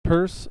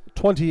purse,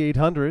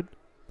 $2,800.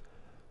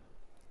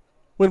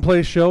 Win,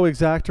 play, show,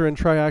 exactor, and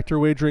triactor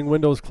wagering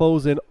windows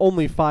close in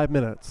only 5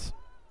 minutes.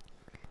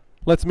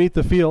 Let's meet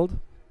the field.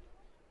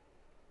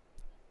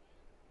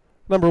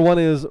 Number 1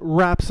 is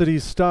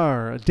Rhapsodys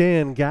Star.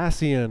 Dan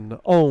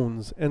Gassian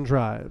owns and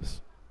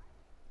drives.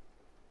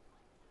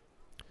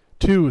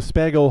 2,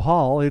 Spago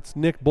Hall. It's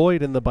Nick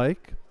Boyd in the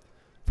bike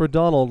for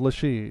Donald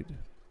Lashid.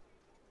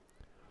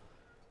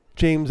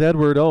 James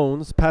Edward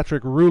owns.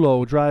 Patrick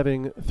Rouleau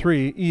driving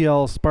 3,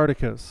 EL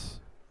Spartacus.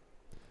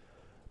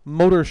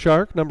 Motor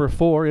Shark, number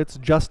 4. It's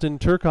Justin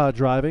Turcotte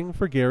driving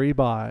for Gary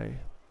By.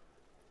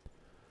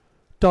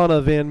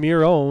 Donna Van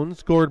Meer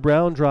owns. Gord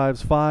Brown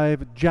drives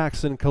 5,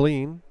 Jackson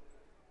Killean.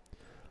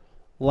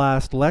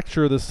 Last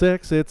Lecture, the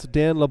 6. It's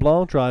Dan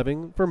LeBlanc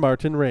driving for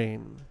Martin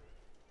Rain.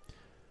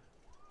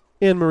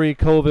 Anne-Marie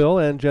Colville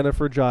and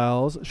Jennifer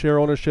Giles share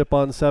ownership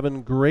on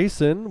 7,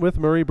 Grayson with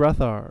Murray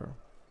Brethar.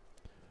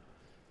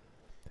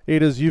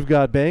 8 is You've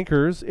Got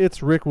Bankers.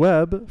 It's Rick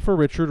Webb for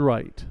Richard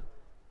Wright.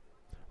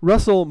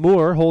 Russell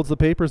Moore holds the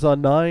papers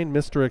on 9,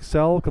 Mr.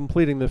 Excel,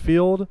 completing the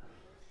field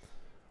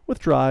with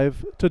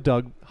drive to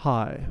Doug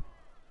High.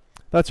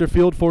 That's your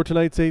field for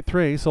tonight's 8th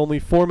race. Only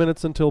 4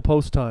 minutes until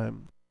post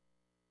time.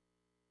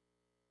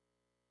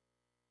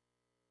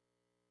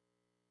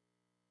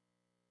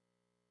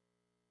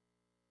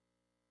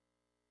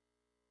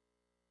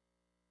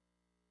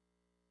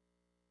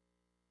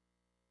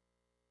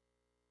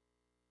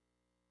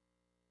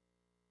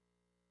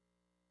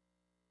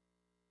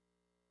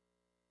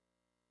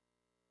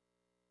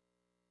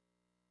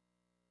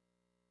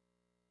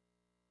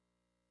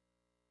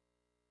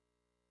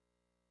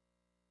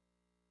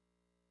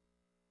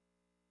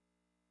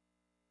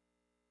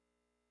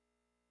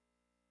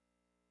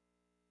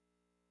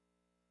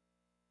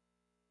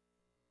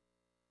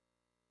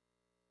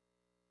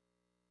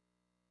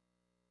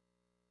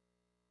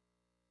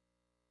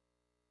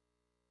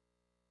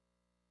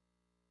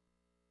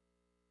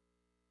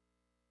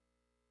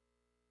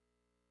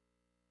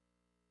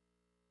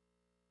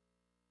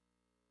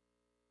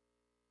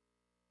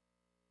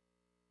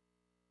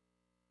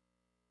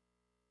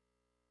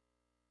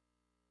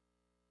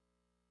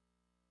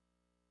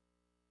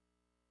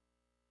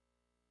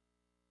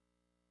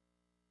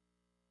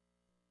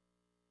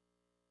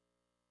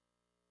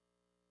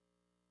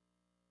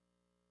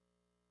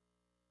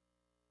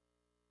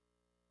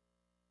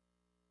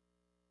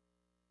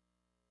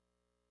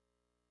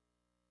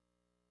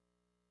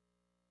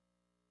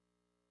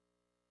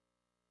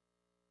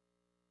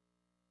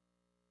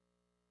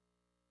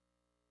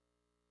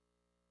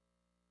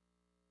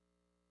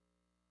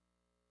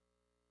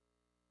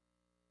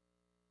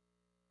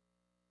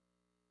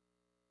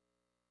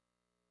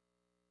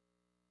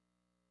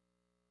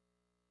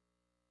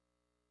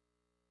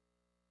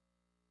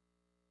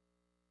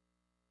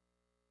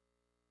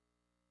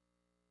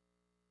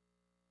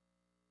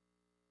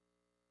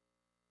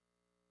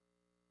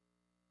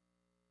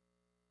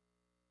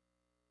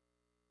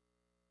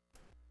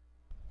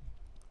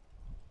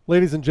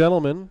 Ladies and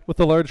gentlemen, with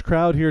the large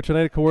crowd here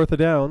tonight at Kawartha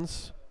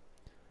Downs,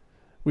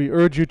 we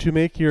urge you to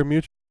make your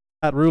mutual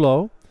at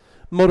Rouleau.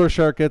 Motor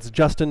Shark gets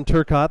Justin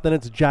Turcotte, then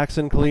it's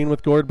Jackson Killean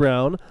with Gord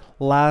Brown.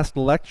 Last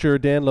Lecture,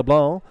 Dan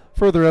LeBlanc.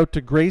 Further out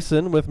to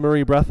Grayson with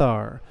Murray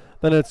Brethar.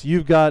 Then it's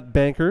You've Got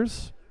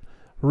Bankers,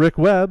 Rick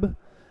Webb.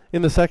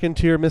 In the second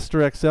tier,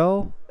 Mr.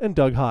 XL and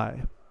Doug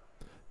High.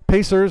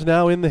 Pacers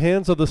now in the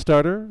hands of the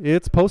starter.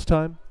 It's post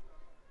time.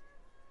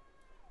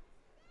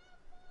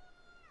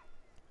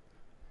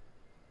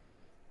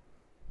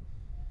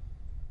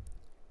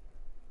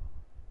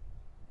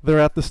 They're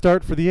at the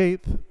start for the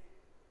 8th.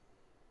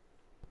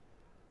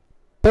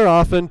 They're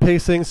off and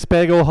pacing.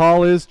 Spago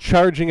Hall is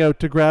charging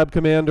out to grab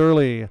command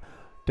early.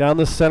 Down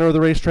the center of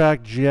the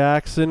racetrack,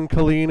 Jackson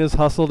Killean is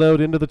hustled out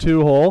into the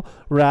 2-hole.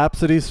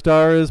 Rhapsodys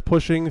Star is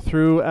pushing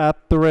through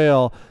at the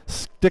rail.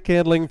 Stick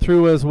handling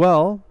through as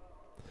well.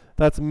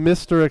 That's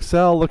Mr.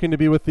 Excel looking to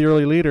be with the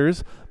early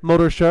leaders.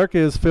 Motor Shark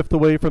is 5th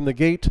away from the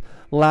gate.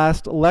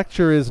 Last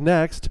Lecture is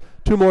next.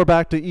 2 more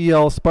back to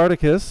EL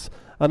Spartacus.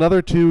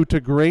 Another 2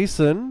 to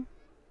Grayson.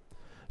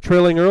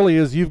 Trailing early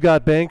is You've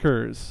Got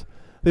Bankers.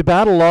 They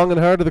battle long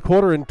and hard to the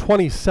quarter in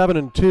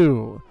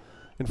 27-2.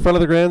 In front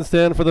of the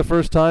grandstand for the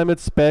first time,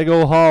 it's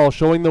Spago Hall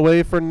showing the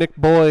way for Nick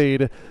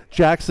Boyd.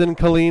 Jackson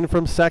Killean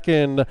from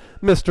 2nd.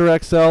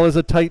 Mr. XL is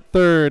a tight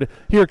 3rd.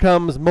 Here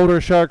comes Motor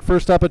Shark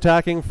first up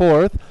attacking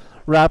 4th.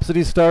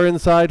 Rhapsodys Star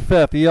inside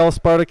 5th. EL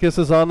Spartacus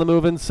is on the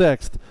move in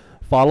 6th.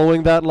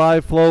 Following that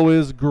live flow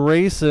is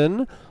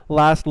Grayson.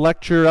 Last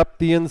Lecture up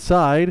the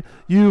inside.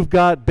 You've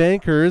Got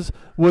Bankers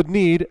would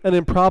need an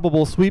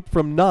improbable sweep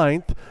from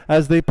 9th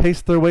as they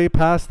pace their way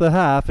past the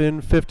half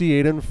in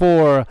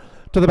 58-4.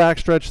 To the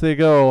backstretch they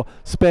go.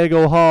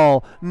 Spago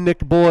Hall, Nick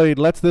Boyd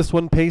lets this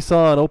one pace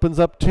on, opens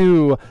up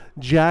 2.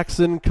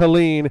 Jackson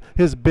Killean,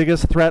 his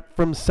biggest threat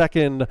from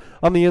 2nd.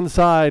 On the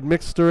inside,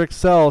 Mr.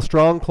 Excel,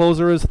 strong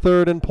closer is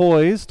 3rd and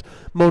poised.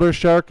 Motor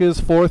Shark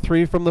is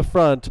 4-3 from the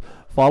front.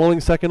 Following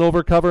 2nd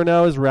over cover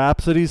now is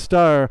Rhapsodys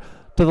Star.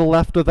 To the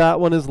left of that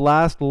one is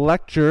Last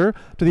Lecture.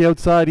 To the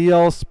outside,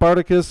 EL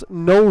Spartacus.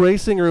 No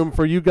racing room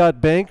for You Got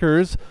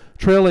Bankers.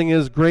 Trailing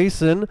is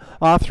Grayson,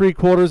 off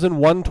 3/4 and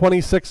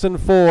 126 and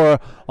 4.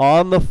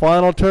 On the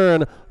final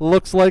turn,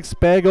 looks like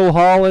Spago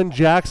Hall and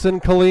Jackson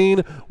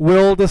Killean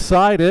will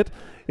decide it.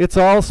 It's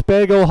all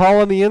Spago Hall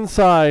on the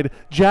inside.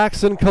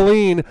 Jackson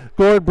Killean.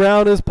 Gord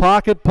Brown is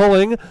pocket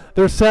pulling.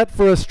 They're set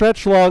for a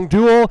stretch-long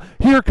duel.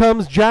 Here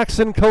comes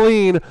Jackson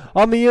Killean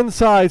on the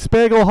inside.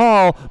 Spago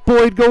Hall.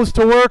 Boyd goes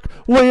to work.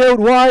 Way out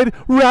wide.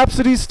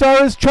 Rhapsody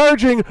Star is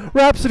charging.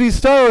 Rhapsody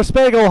Star or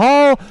Spago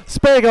Hall?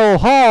 Spago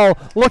Hall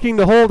looking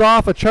to hold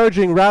off a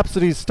charging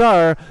Rhapsody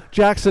Star.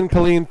 Jackson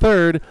Killean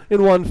third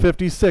in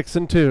 156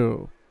 and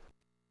 2.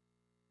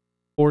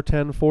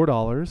 410,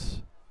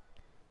 $4.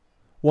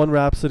 1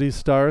 Rhapsody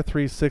Star,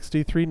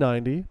 360,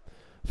 390.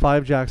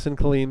 5 Jackson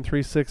Killean,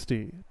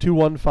 360.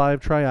 215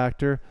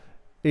 Triactor,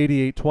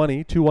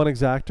 8820. 21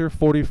 Exactor,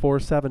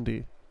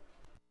 4470.